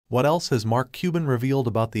What else has Mark Cuban revealed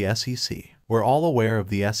about the SEC? We're all aware of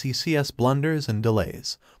the SEC's blunders and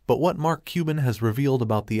delays, but what Mark Cuban has revealed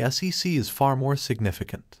about the SEC is far more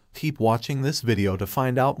significant. Keep watching this video to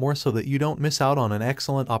find out more so that you don't miss out on an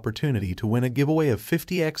excellent opportunity to win a giveaway of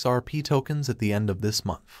 50 XRP tokens at the end of this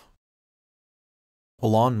month.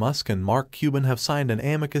 Elon Musk and Mark Cuban have signed an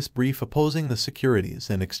amicus brief opposing the Securities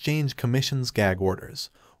and Exchange Commission's gag orders,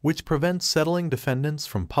 which prevents settling defendants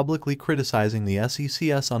from publicly criticizing the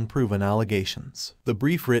SEC's unproven allegations. The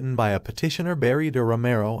brief, written by a petitioner Barry de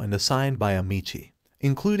Romero and assigned by Amici,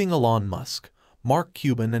 including Elon Musk, Mark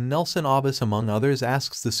Cuban, and Nelson Abbas among others,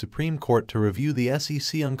 asks the Supreme Court to review the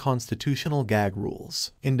SEC unconstitutional gag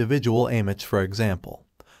rules. Individual Amici, for example,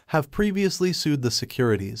 have previously sued the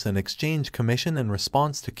Securities and Exchange Commission in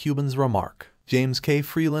response to Cuban's remark. James K.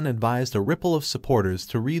 Freeland advised a ripple of supporters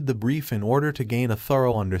to read the brief in order to gain a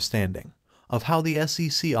thorough understanding of how the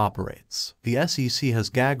SEC operates. The SEC has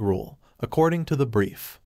gag rule, according to the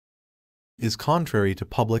brief, is contrary to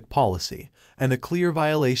public policy and a clear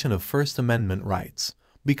violation of First Amendment rights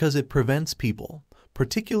because it prevents people,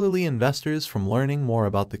 particularly investors, from learning more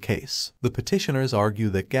about the case. The petitioners argue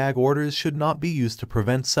that gag orders should not be used to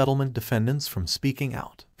prevent settlement defendants from speaking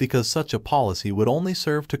out, because such a policy would only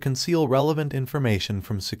serve to conceal relevant information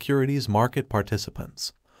from securities market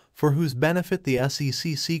participants, for whose benefit the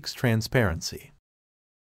SEC seeks transparency.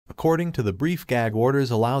 According to the brief, gag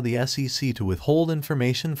orders allow the SEC to withhold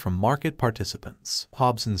information from market participants.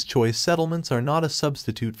 Hobson's choice settlements are not a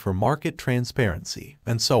substitute for market transparency,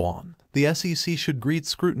 and so on. The SEC should greet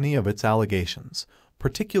scrutiny of its allegations,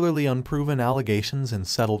 particularly unproven allegations in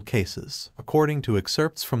settled cases, according to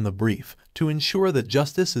excerpts from the brief, to ensure that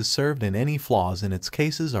justice is served and any flaws in its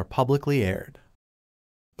cases are publicly aired.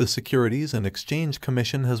 The Securities and Exchange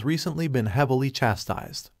Commission has recently been heavily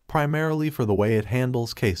chastised, primarily for the way it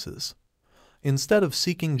handles cases. Instead of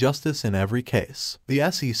seeking justice in every case,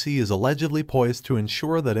 the SEC is allegedly poised to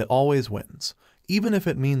ensure that it always wins, even if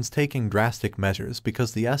it means taking drastic measures,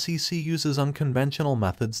 because the SEC uses unconventional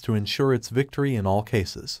methods to ensure its victory in all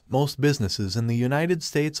cases. Most businesses in the United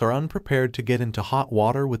States are unprepared to get into hot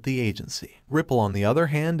water with the agency. Ripple, on the other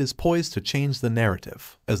hand, is poised to change the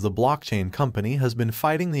narrative, as the blockchain company has been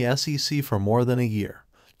fighting the SEC for more than a year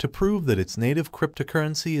to prove that its native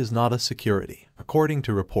cryptocurrency is not a security. According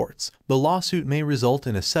to reports, the lawsuit may result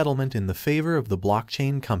in a settlement in the favor of the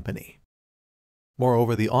blockchain company.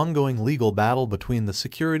 Moreover, the ongoing legal battle between the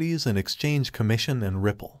Securities and Exchange Commission and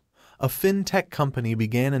Ripple, a fintech company,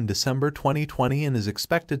 began in December 2020 and is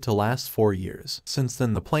expected to last 4 years. Since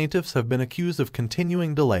then, the plaintiffs have been accused of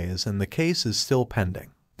continuing delays and the case is still pending.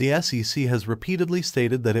 The SEC has repeatedly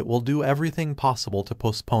stated that it will do everything possible to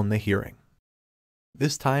postpone the hearing.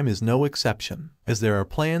 This time is no exception, as there are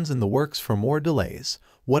plans in the works for more delays.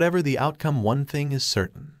 Whatever the outcome, one thing is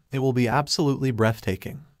certain: it will be absolutely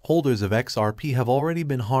breathtaking. Holders of XRP have already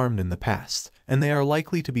been harmed in the past, and they are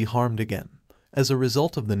likely to be harmed again. As a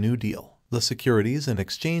result of the new deal, the Securities and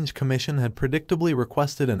Exchange Commission had predictably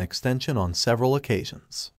requested an extension on several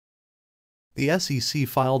occasions. The SEC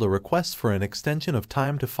filed a request for an extension of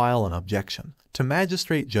time to file an objection to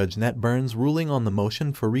Magistrate Judge Ned Burns' ruling on the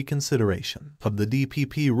motion for reconsideration of the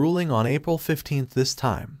DPP ruling on April 15. This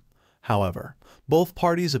time, however, both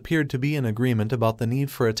parties appeared to be in agreement about the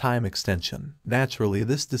need for a time extension. Naturally,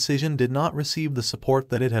 this decision did not receive the support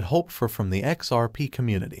that it had hoped for from the XRP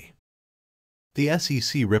community. The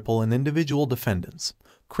SEC, Ripple, and individual defendants,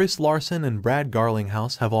 Chris Larson and Brad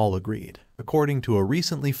Garlinhouse, have all agreed, according to a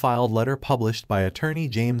recently filed letter published by attorney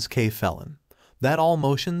James K. Fellon, that all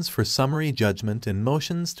motions for summary judgment and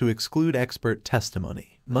motions to exclude expert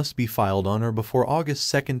testimony must be filed on or before August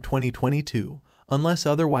 2, 2022, unless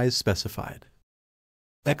otherwise specified.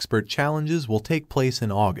 Expert challenges will take place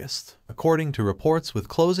in August, according to reports, with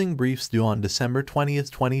closing briefs due on December 20,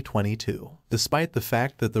 2022. Despite the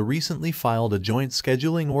fact that the recently filed a joint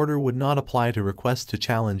scheduling order would not apply to requests to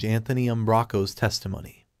challenge Anthony Umbraco's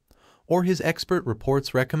testimony or his expert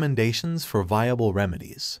report's recommendations for viable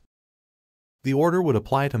remedies, the order would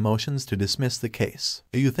apply to motions to dismiss the case.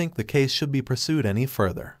 Do you think the case should be pursued any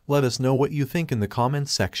further? Let us know what you think in the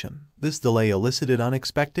comments section. This delay elicited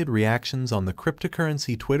unexpected reactions on the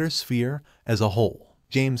cryptocurrency Twitter sphere as a whole.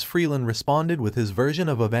 James Freeland responded with his version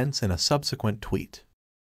of events in a subsequent tweet.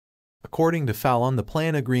 According to Fallon, the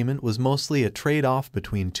plan agreement was mostly a trade-off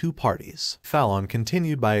between two parties. Fallon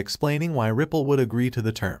continued by explaining why Ripple would agree to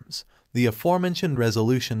the terms. The aforementioned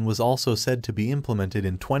resolution was also said to be implemented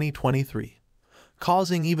in 2023.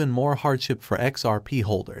 Causing even more hardship for XRP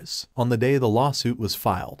holders. On the day the lawsuit was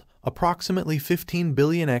filed, approximately 15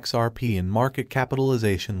 billion XRP in market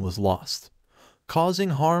capitalization was lost, causing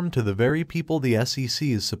harm to the very people the SEC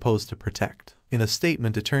is supposed to protect. In a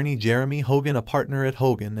statement, attorney Jeremy Hogan, a partner at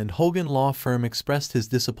Hogan and Hogan law firm, expressed his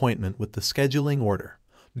disappointment with the scheduling order,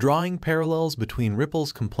 drawing parallels between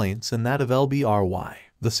Ripple's complaints and that of LBRY.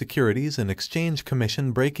 The Securities and Exchange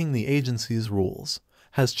Commission, breaking the agency's rules,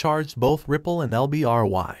 has charged both Ripple and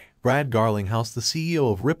LBRY. Brad Garlinhouse, the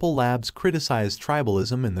CEO of Ripple Labs, criticized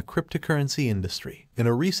tribalism in the cryptocurrency industry in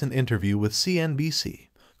a recent interview with CNBC,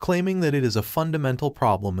 claiming that it is a fundamental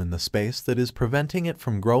problem in the space that is preventing it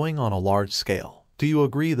from growing on a large scale. Do you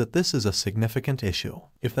agree that this is a significant issue?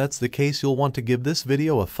 If that's the case, you'll want to give this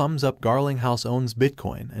video a thumbs up. Garlinghouse owns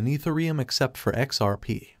Bitcoin and Ethereum except for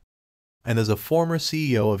XRP. And as a former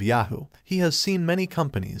CEO of Yahoo, he has seen many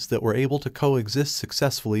companies that were able to coexist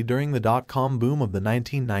successfully during the dot-com boom of the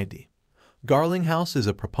 1990s. Garlinghouse is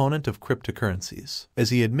a proponent of cryptocurrencies.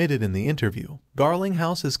 As he admitted in the interview,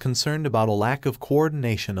 Garlinghouse is concerned about a lack of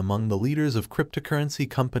coordination among the leaders of cryptocurrency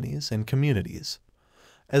companies and communities,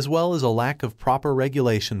 as well as a lack of proper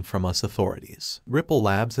regulation from us authorities. Ripple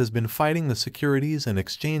Labs has been fighting the Securities and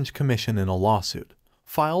Exchange Commission in a lawsuit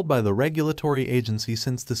filed by the regulatory agency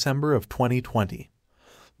since December of 2020.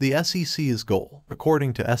 The SEC's goal,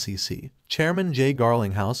 according to SEC Chairman Jay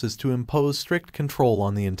Garlinghouse, is to impose strict control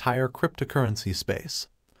on the entire cryptocurrency space,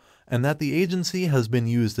 and that the agency has been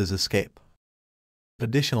used as escape.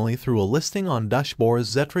 Additionally, through a listing on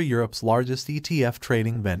Dashbourse Xetra, Europe's largest ETF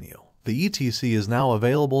trading venue, the ETC is now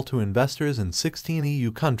available to investors in 16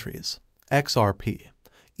 EU countries. XRP,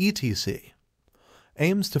 ETC,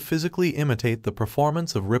 aims to physically imitate the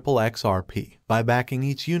performance of Ripple XRP by backing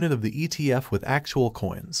each unit of the ETF with actual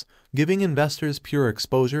coins, giving investors pure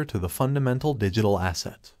exposure to the fundamental digital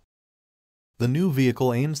asset. The new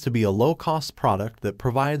vehicle aims to be a low-cost product that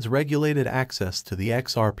provides regulated access to the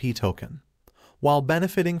XRP token, while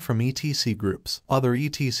benefiting from ETC Group's other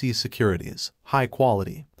ETC securities,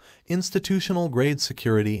 high-quality, institutional-grade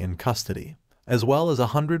security and custody, as well as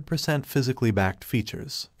 100% physically backed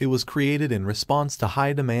features. It was created in response to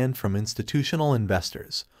high demand from institutional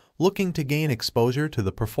investors looking to gain exposure to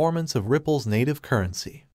the performance of Ripple's native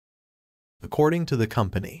currency. According to the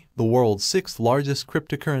company, the world's sixth largest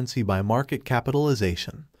cryptocurrency by market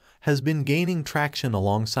capitalization has been gaining traction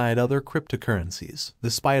alongside other cryptocurrencies,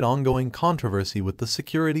 despite ongoing controversy with the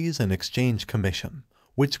Securities and Exchange Commission,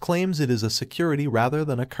 which claims it is a security rather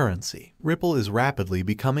than a currency. Ripple is rapidly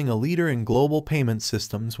becoming a leader in global payment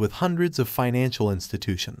systems, with hundreds of financial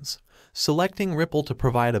institutions selecting Ripple to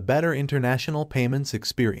provide a better international payments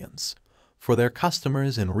experience for their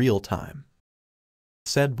customers in real time.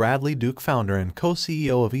 Said Bradley Duke, founder and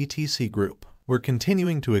co-CEO of ETC Group, "We're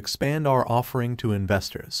continuing to expand our offering to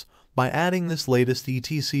investors by adding this latest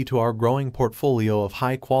ETC to our growing portfolio of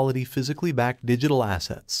high-quality physically backed digital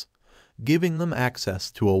assets, giving them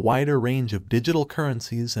access to a wider range of digital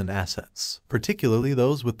currencies and assets, particularly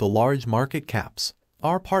those with the large market caps.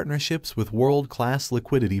 Our partnerships with world-class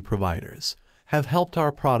liquidity providers have helped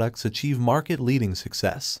our products achieve market-leading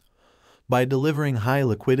success by delivering high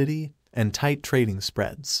liquidity and tight trading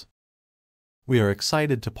spreads. We are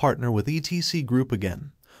excited to partner with ETC Group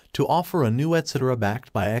again to offer a new etc.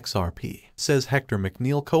 backed by XRP," says Hector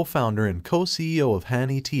McNeil, co-founder and co-CEO of Han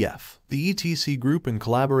ETF. The ETC Group, in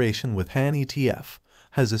collaboration with Han ETF,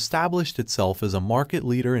 has established itself as a market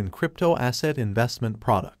leader in crypto asset investment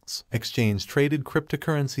products. Exchange-traded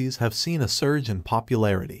cryptocurrencies have seen a surge in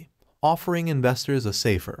popularity, offering investors a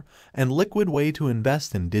safer and liquid way to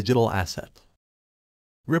invest in digital assets.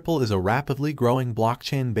 Ripple is a rapidly growing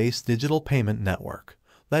blockchain-based digital payment network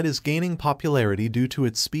that is gaining popularity due to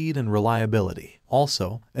its speed and reliability.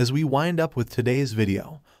 Also, as we wind up with today's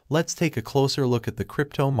video, let's take a closer look at the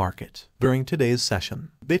crypto market. During today's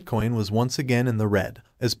session, Bitcoin was once again in the red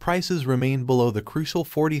as prices remained below the crucial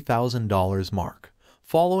 $40,000 mark,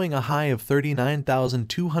 following a high of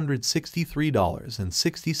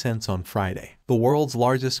 $39,263.60 on Friday. The world's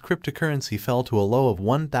largest cryptocurrency fell to a low of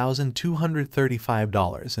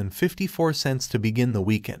 $1,235.54 to begin the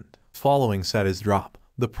weekend. Following Saturday's drop,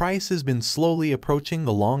 the price has been slowly approaching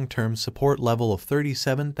the long-term support level of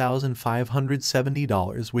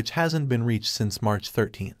 $37,570, which hasn't been reached since March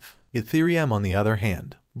 13th. Ethereum, on the other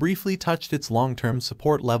hand, briefly touched its long-term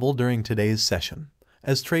support level during today's session,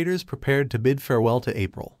 as traders prepared to bid farewell to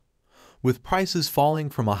April, with prices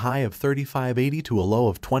falling from a high of $35.80 to a low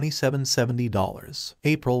of $27.70.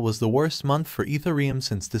 April was the worst month for Ethereum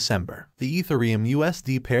since December. The Ethereum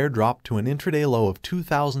USD pair dropped to an intraday low of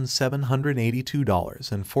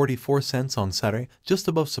 $2,782.44 on Saturday, just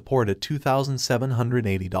above support at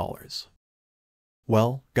 $2,780.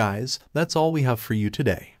 Well, guys, that's all we have for you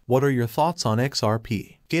today. What are your thoughts on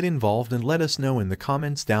XRP? Get involved and let us know in the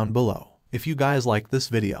comments down below. If you guys like this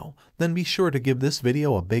video, then be sure to give this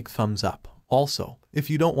video a big thumbs up. Also, if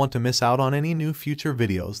you don't want to miss out on any new future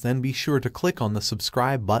videos, then be sure to click on the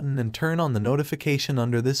subscribe button and turn on the notification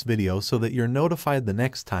under this video so that you're notified the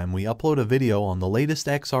next time we upload a video on the latest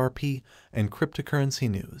XRP and cryptocurrency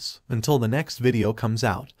news. Until the next video comes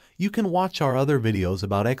out, you can watch our other videos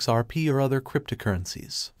about XRP or other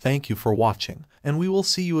cryptocurrencies. Thank you for watching, and we will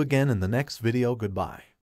see you again in the next video. Goodbye.